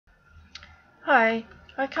Hi,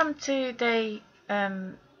 I come today,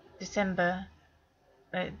 December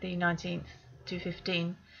the 19th,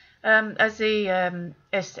 2015, as the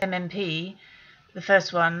SMMP, the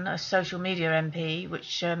first one, a social media MP,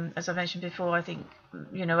 which, as I mentioned before, I think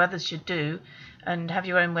others should do, and have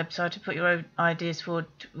your own website to put your own ideas forward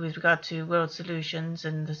with regard to world solutions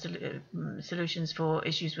and the solutions for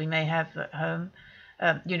issues we may have at home,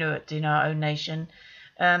 in our own nation.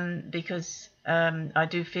 Because I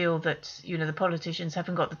do feel that the politicians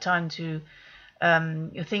haven't got the time to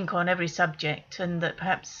think on every subject, and that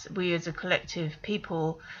perhaps we as a collective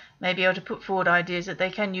people may be able to put forward ideas that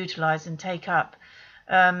they can utilise and take up,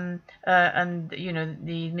 and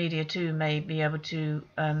the media too may be able to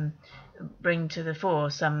bring to the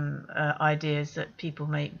fore some ideas that people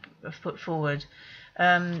may have put forward,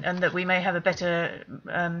 and that we may have a better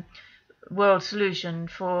world solution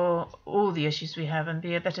for all the issues we have, and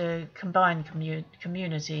be a better combined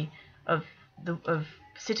community of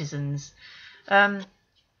citizens. But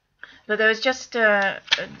there was just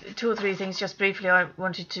two or three things just briefly I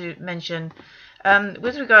wanted to mention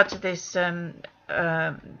with regard to this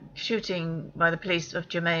shooting by the police of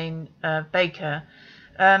Jermaine Baker,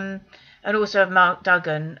 and also of Mark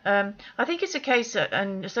Duggan. I think it's a case,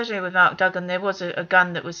 and certainly with Mark Duggan, there was a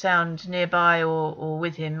gun that was found nearby or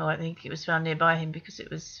with him, or I think it was found nearby him because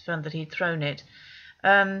it was found that he'd thrown it.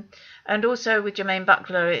 And also with Jermaine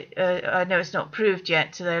Buckler, I know it's not proved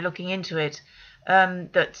yet, so they're looking into it,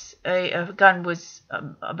 that a gun was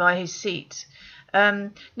by his seat.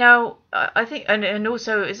 Now, I think, and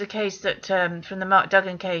also is a case that from the Mark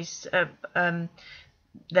Duggan case,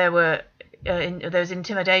 there was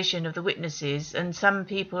intimidation of the witnesses, and some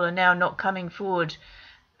people are now not coming forward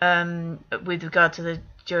with regard to the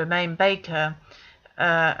Jermaine Baker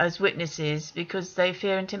as witnesses because they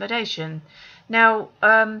fear intimidation. Now,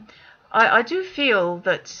 I do feel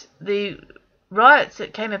that the riots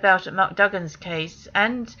that came about at Mark Duggan's case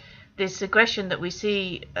and this aggression that we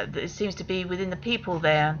see that seems to be within the people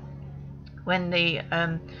there when the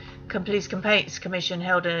Police Complaints Commission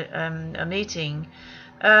held a meeting,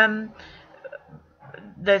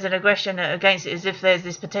 there's an aggression against it as if there's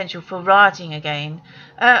this potential for rioting again.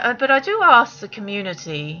 But I do ask the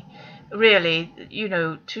community, really,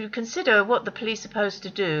 to consider what the police are supposed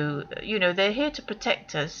to do. They're here to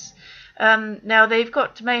protect us. Now,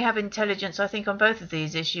 may have intelligence, I think, on both of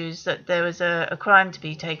these issues, that there was a crime to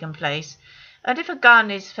be taken place. And if a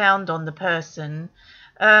gun is found on the person,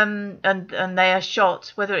 and they are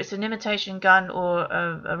shot, whether it's an imitation gun or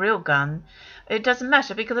a real gun, it doesn't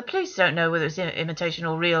matter, because the police don't know whether it's imitation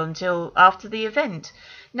or real until after the event.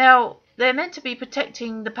 Now, they're meant to be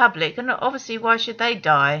protecting the public, and obviously why should they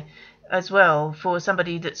die as well for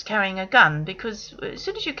somebody that's carrying a gun? Because as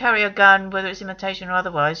soon as you carry a gun, whether it's imitation or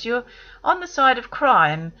otherwise, you're on the side of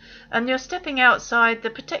crime, and you're stepping outside the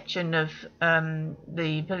protection of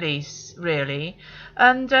the police, really.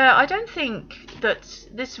 And I don't think that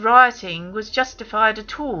this rioting was justified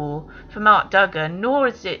at all for Mark Duggan, nor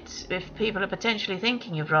is it, if people are potentially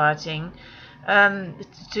thinking of rioting, in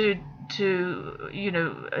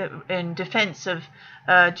defence of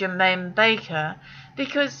Jermaine Baker,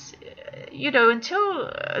 because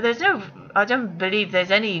until I don't believe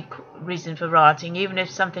there's any reason for rioting, even if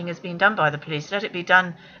something has been done by the police. Let it be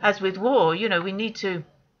done as with war. We need to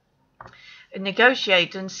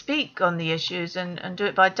negotiate and speak on the issues and do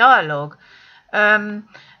it by dialogue. And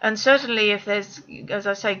certainly if there's, as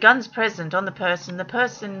I say, guns present on the person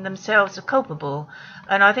themselves are culpable.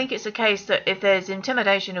 And I think it's a case that if there's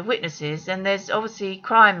intimidation of witnesses, then there's obviously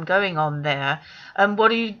crime going on there. And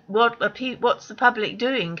what's the public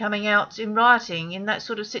doing coming out in rioting in that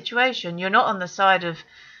sort of situation? You're not on the side of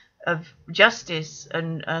justice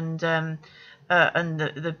and the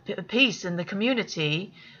peace and the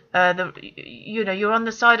community. You're on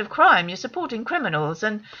the side of crime. You're supporting criminals,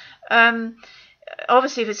 and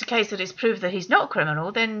obviously, if it's a case that it's proved that he's not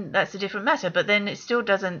criminal, then that's a different matter. But then it still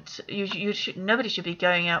doesn't. Nobody should be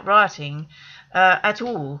going out rioting at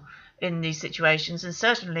all in these situations, and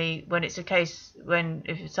certainly when it's a case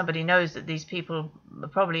if somebody knows that these people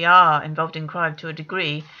probably are involved in crime to a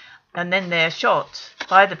degree, and then they're shot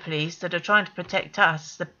by the police that are trying to protect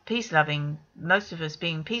us, the peace-loving, most of us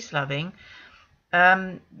being peace-loving.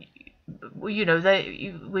 We're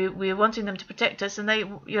wanting them to protect us, and they,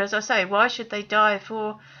 as I say, why should they die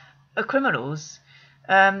for criminals?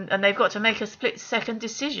 And they've got to make a split-second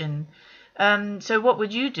decision. So what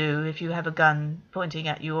would you do if you have a gun pointing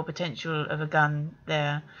at you, or potential of a gun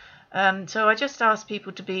there? So I just ask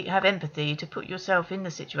people to have empathy, to put yourself in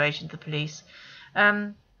the situation of the police.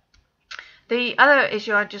 The other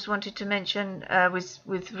issue I just wanted to mention was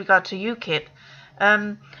with regard to UKIP.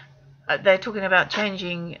 they're talking about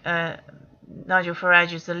changing Nigel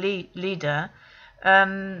Farage as the leader,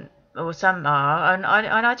 or some are, and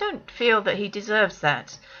I don't feel that he deserves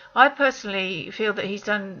that. I personally feel that he's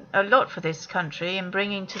done a lot for this country in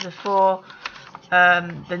bringing to the fore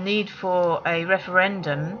the need for a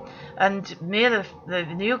referendum, and the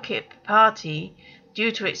UKIP party,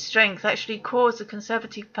 due to its strength, actually caused the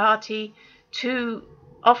Conservative Party to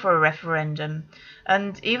offer a referendum.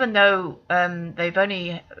 And even though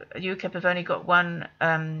UKIP have only got one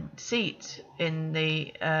seat in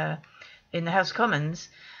the House of Commons,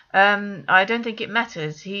 I don't think it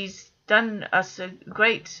matters. He's done us a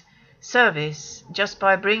great service just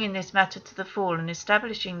by bringing this matter to the fore and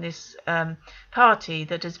establishing this party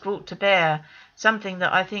that has brought to bear something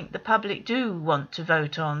that I think the public do want to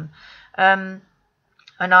vote on. And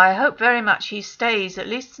I hope very much he stays at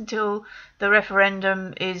least until the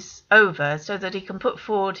referendum is over, so that he can put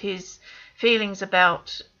forward his feelings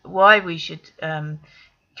about why we should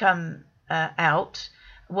come out,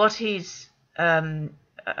 what his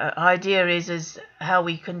idea is as how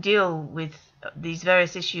we can deal with these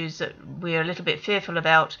various issues that we're a little bit fearful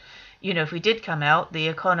about. If we did come out, the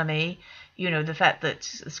economy, the fact that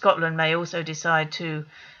Scotland may also decide to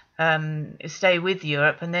stay with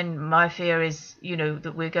Europe, and then my fear is,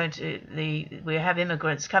 that we're going to we have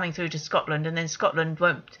immigrants coming through to Scotland, and then Scotland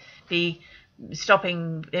won't be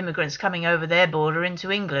stopping immigrants coming over their border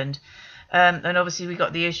into England. And obviously we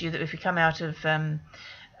got the issue that if we come out of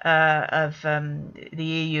the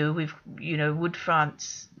EU, would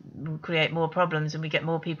France create more problems, and we get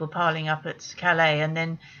more people piling up at Calais, and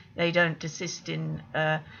then they don't assist in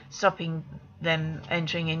stopping them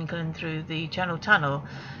entering England through the Channel Tunnel.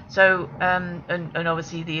 So and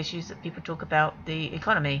obviously the issues that people talk about, the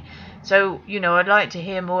economy. So I'd like to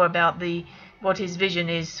hear more about what his vision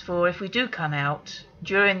is for if we do come out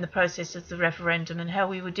during the process of the referendum, and how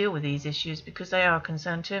we would deal with these issues, because they are a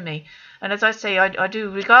concern to me. And as I say, I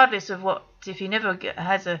do, regardless of if he never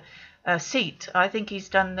has a seat, I think he's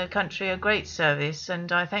done the country a great service,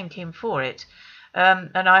 and I thank him for it.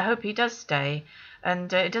 And I hope he does stay.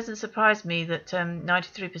 And it doesn't surprise me that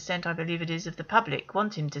 93%, I believe it is, of the public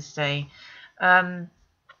want him to stay,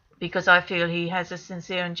 because I feel he has a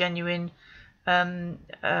sincere and genuine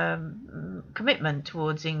commitment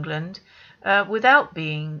towards England, without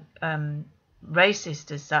being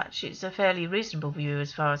racist as such. It's a fairly reasonable view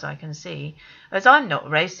as far as I can see, as I'm not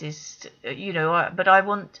racist, but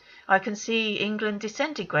I can see England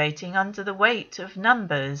disintegrating under the weight of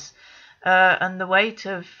numbers, and the weight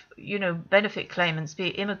of benefit claimants, be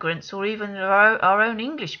it immigrants or even our own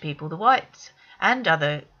English people, the whites and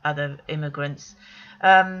other immigrants.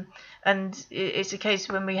 And it's a case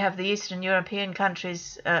when we have the Eastern European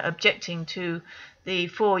countries objecting to the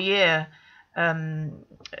 4-year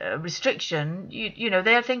restriction.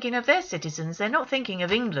 They're thinking of their citizens. They're not thinking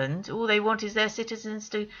of England. All they want is their citizens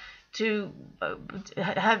to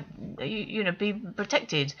have be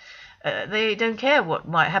protected. They don't care what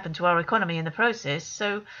might happen to our economy in the process.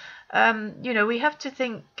 So we have to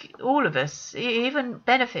think, all of us, even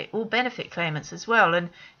all benefit claimants as well, and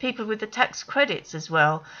people with the tax credits as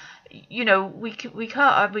well. We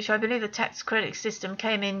can't, which I believe the tax credit system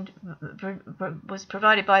was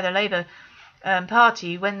provided by the Labour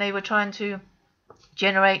Party when they were trying to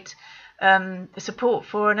generate support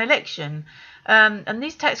for an election. And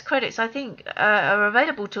these tax credits, I think, are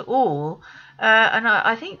available to all. And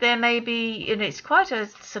I think there may be, and it's quite a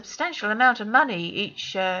substantial amount of money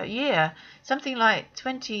each year, something like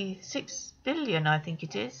 26 billion, I think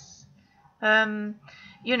it is. And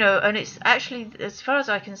it's actually, as far as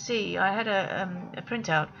I can see, I had a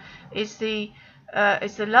printout, is the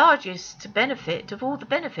largest benefit of all the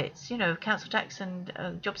benefits, council tax and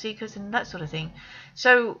job seekers and that sort of thing.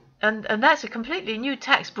 So, and that's a completely new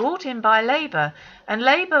tax brought in by Labour, and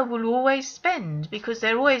Labour will always spend, because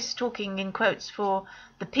they're always talking in quotes for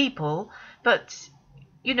the people. But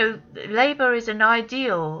Labour is an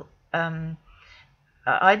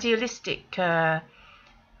idealistic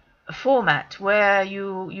format where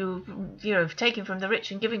you've taken from the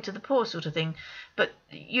rich and giving to the poor, sort of thing. But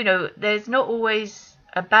there's not always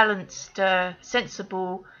a balanced,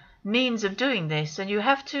 sensible means of doing this, and you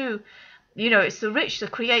have to, it's the rich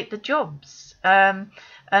that create the jobs, and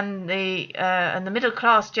the middle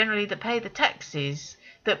class generally that pay the taxes,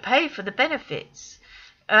 that pay for the benefits.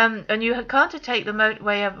 And you can't take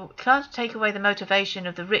away the motivation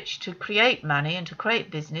of the rich to create money and to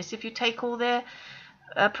create business if you take all their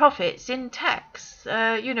profits in tax.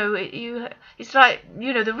 It's like,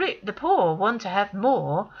 the poor want to have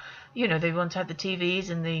more. They want to have the TVs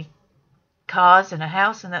and the cars and a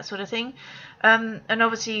house and that sort of thing. And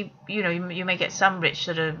obviously, you may get some rich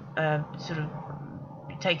that are sort of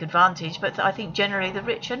take advantage, but I think generally the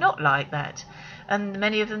rich are not like that, and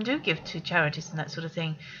many of them do give to charities and that sort of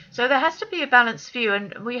thing. So there has to be a balanced view,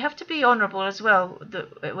 and we have to be honourable as well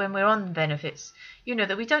that when we're on benefits,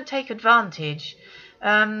 that we don't take advantage,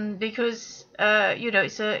 because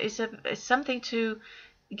it's something to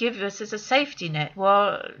give us as a safety net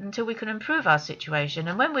until we can improve our situation.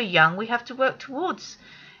 And when we're young, we have to work towards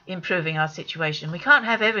improving our situation. We can't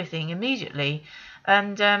have everything immediately,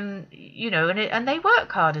 and and they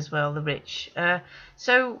work hard as well, the rich.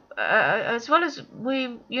 So as well as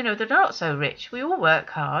we, they're not so rich. We all work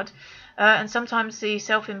hard, and sometimes the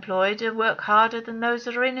self-employed work harder than those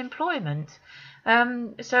that are in employment.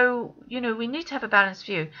 So we need to have a balanced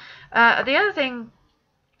view. The other thing,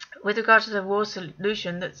 with regard to the war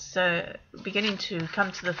solution that's beginning to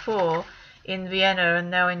come to the fore in Vienna and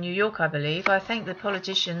now in New York, I believe, I thank the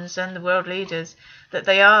politicians and the world leaders that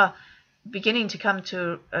they are beginning to come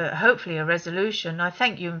to hopefully a resolution. I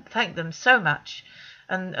thank them so much,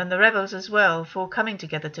 and the rebels as well, for coming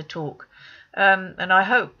together to talk. And I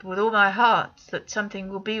hope with all my heart that something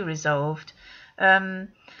will be resolved in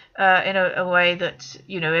a way that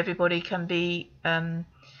everybody can be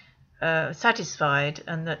satisfied,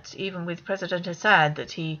 and that even with President Assad,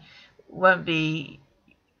 that he won't be,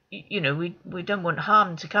 we don't want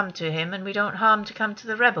harm to come to him, and we don't want harm to come to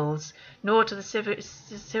the rebels, nor to the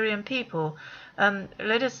Syrian people.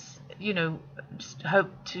 Let us,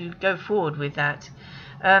 hope to go forward with that.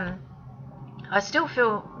 I still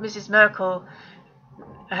feel Mrs. Merkel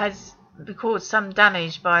has caused some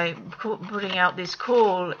damage by putting out this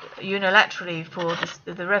call unilaterally for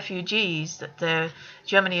the refugees, that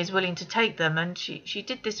Germany is willing to take them, and she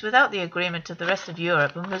did this without the agreement of the rest of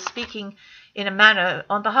Europe, and was speaking in a manner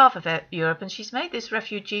on behalf of Europe, and she's made this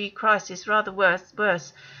refugee crisis rather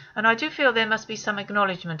worse. And I do feel there must be some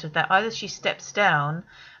acknowledgement of that. Either she steps down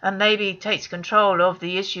and maybe takes control of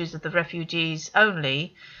the issues of the refugees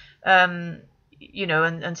only, and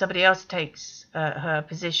somebody else takes her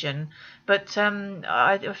position. But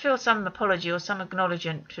I feel some apology or some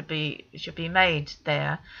acknowledgement should be made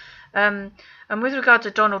there. And with regard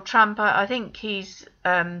to Donald Trump, I think he's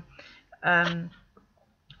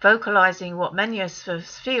vocalizing what many of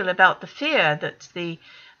us feel about the fear that the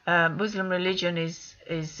Muslim religion is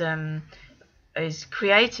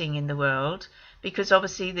creating in the world, because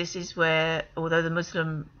obviously this is where, although most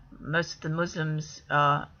of the Muslims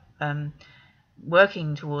are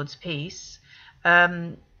working towards peace,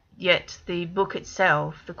 yet the book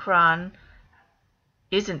itself, the Quran,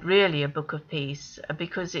 isn't really a book of peace,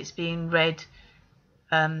 because it's being read,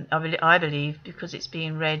 I believe, because it's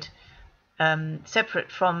being read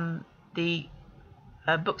separate from the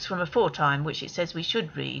books from aforetime, which it says we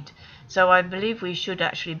should read. So I believe we should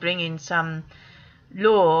actually bring in some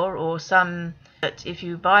law, or some, that if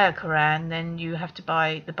you buy a Quran, then you have to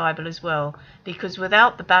buy the Bible as well, because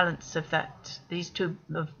without the balance of these two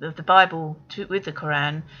of the Bible with the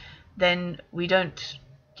Quran, then we don't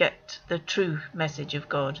get the true message of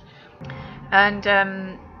God. And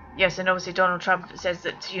yes, and obviously Donald Trump says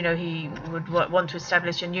that he would want to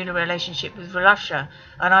establish a new relationship with Russia,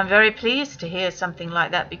 and I'm very pleased to hear something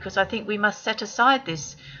like that, because I think we must set aside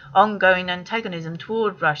this ongoing antagonism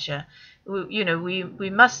toward Russia. We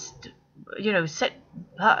must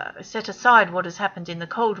set aside what has happened in the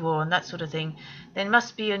Cold War and that sort of thing. There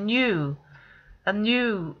must be a new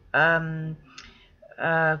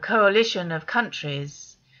coalition of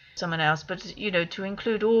countries, someone else, but to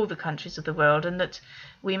include all the countries of the world, and that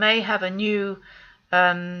we may have a new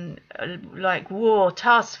war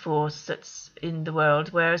task force that's in the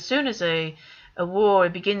world, where as soon as a war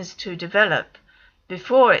begins to develop,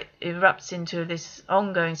 before it erupts into this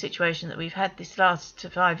ongoing situation that we've had this last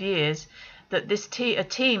 5 years, that a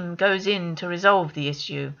team goes in to resolve the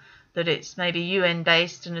issue, that it's maybe UN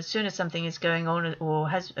based, and as soon as something is going on,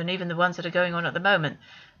 and even the ones that are going on at the moment,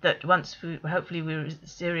 that once hopefully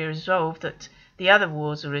Syria is resolved, that the other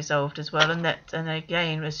wars are resolved as well, and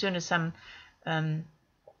again, as soon as some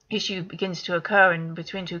issue begins to occur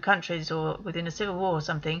between two countries, or within a civil war or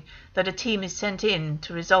something, that a team is sent in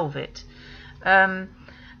to resolve it. I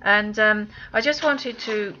just wanted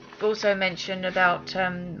to also mention about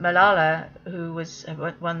Malala, who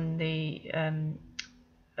won the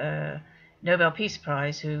Nobel Peace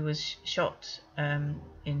Prize, who was shot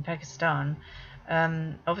in Pakistan.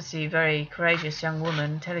 Obviously a very courageous young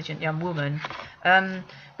woman, intelligent young woman.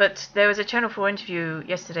 But there was a Channel 4 interview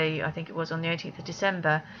yesterday, I think it was on the 18th of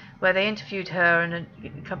December, where they interviewed her and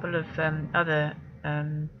a couple of other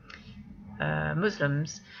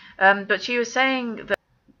Muslims. But she was saying that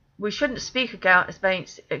we shouldn't speak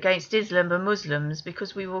against Islam and Muslims,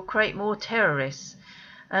 because we will create more terrorists.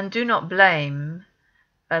 And do not blame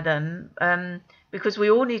them, because we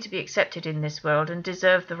all need to be accepted in this world and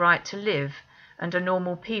deserve the right to live and are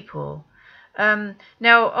normal people.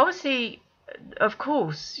 Now, obviously, of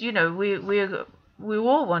course, you know, we're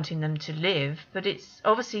all wanting them to live, but it's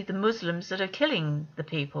obviously the Muslims that are killing the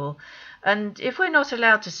people. And if we're not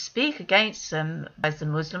allowed to speak against them as the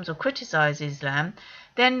Muslims or criticize Islam,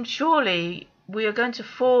 then surely we are going to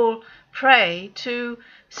fall prey to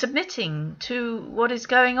submitting to what is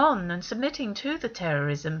going on and submitting to the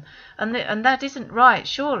terrorism, and that isn't right,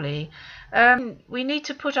 surely. We need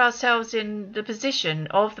to put ourselves in the position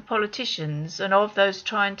of the politicians and of those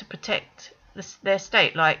trying to protect their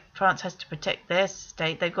state, like France has to protect their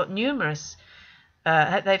state. They've got numerous,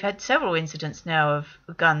 they've had several incidents now of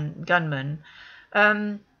gunmen.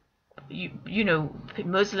 You know,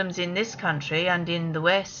 Muslims in this country and in the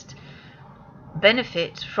West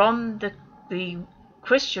benefit from the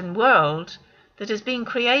Christian world that has been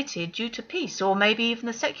created due to peace, or maybe even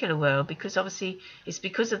the secular world, because obviously it's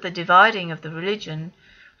because of the dividing of the religion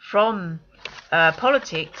from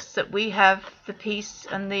politics that we have the peace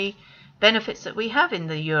and the benefits that we have in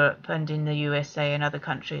the Europe and in the USA and other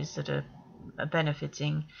countries that are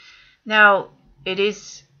benefiting. Now, it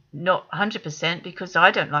is not 100%, because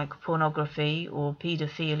I don't like pornography or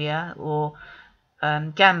paedophilia or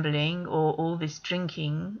gambling or all this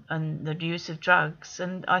drinking and the use of drugs,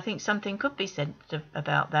 and I think something could be said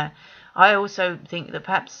about that. I also think that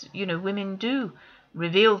perhaps, you know, women do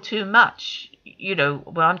reveal too much, you know,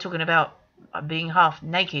 well, I'm talking about being half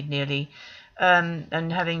naked nearly,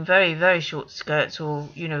 and having very, very short skirts, or,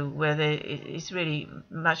 you know, where it's really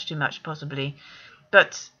much too much possibly.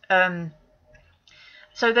 But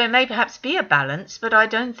so there may perhaps be a balance, but I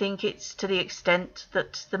don't think it's to the extent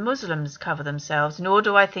that the Muslims cover themselves, nor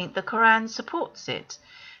do I think the Quran supports it.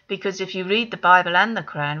 Because if you read the Bible and the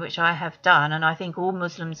Quran, which I have done, and I think all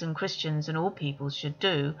Muslims and Christians and all people should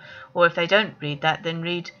do, or if they don't read that, then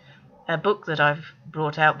read a book that I've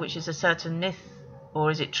brought out, which is A Certain Myth,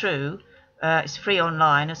 or Is It True? It's free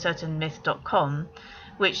online, acertainmyth.com,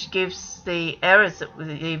 which gives the errors, that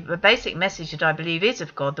the basic message that I believe is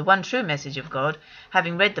of God, the one true message of God,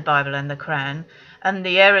 having read the Bible and the Quran, and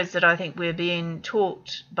the errors that I think we're being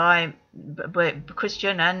taught by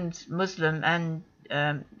Christian and Muslim and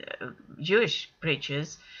Jewish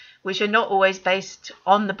preachers, which are not always based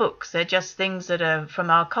on the books. They're just things that are from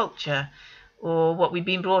our culture, or what we've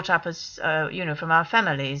been brought up as, you know, from our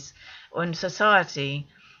families or in society.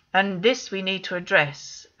 And this we need to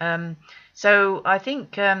address. So I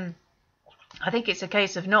think it's a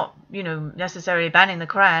case of not, you know, necessarily banning the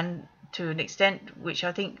Quran to an extent which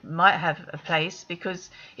I think might have a place, because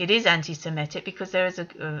it is anti-Semitic, because there is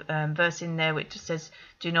a verse in there which says,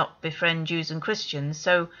 do not befriend Jews and Christians.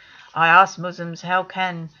 So I ask Muslims, how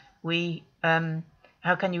can you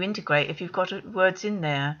integrate if you've got words in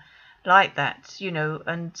there like that, you know,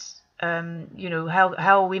 and you know,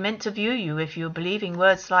 how are we meant to view you if you're believing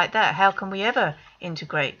words like that? How can we ever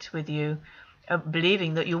integrate with you,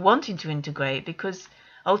 believing that you're wanting to integrate, because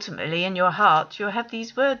ultimately in your heart you have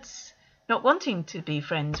these words not wanting to be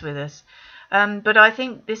friends with us. But I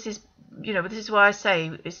think this is, you know, this is why I say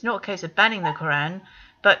it's not a case of banning the Quran,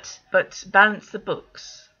 but balance the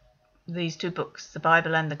books, these two books, the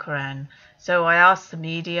Bible and the Quran. So I ask the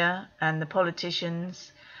media and the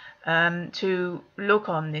politicians to look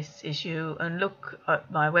on this issue, and look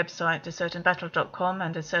at my website, acertainbattle.com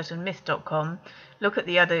and acertainmyth.com. Look at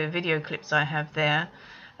the other video clips I have there,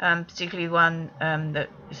 particularly one that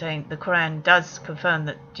saying the Quran does confirm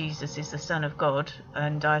that Jesus is the Son of God,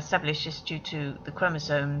 and I established this due to the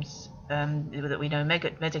chromosomes that we know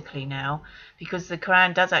medically now, because the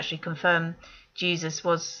Quran does actually confirm Jesus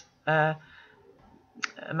was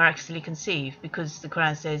miraculously conceived, because the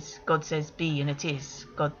Quran says, God says be, and it is.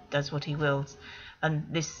 God does what he wills, and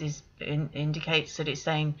this is indicates that it's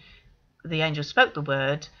saying the angel spoke the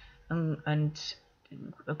word, and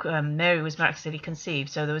Mary was miraculously conceived,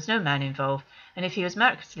 so there was no man involved. And if he was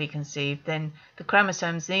miraculously conceived, then the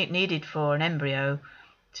chromosomes needed for an embryo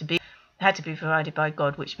to be had to be provided by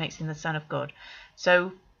God, which makes him the Son of God.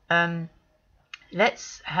 So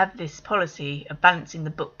let's have this policy of balancing the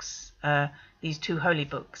books, these two holy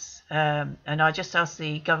books, and I just ask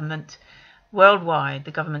the governments worldwide,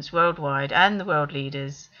 and the world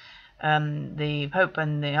leaders, the Pope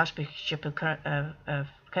and the Archbishop of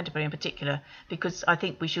Canterbury in particular, because I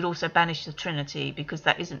think we should also banish the Trinity, because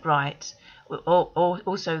that isn't right. Or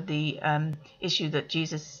also the issue that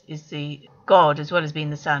Jesus is the God as well as being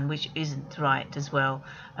the Son, which isn't right as well.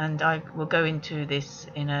 And I will go into this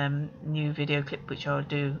in a new video clip which I'll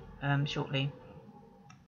do shortly.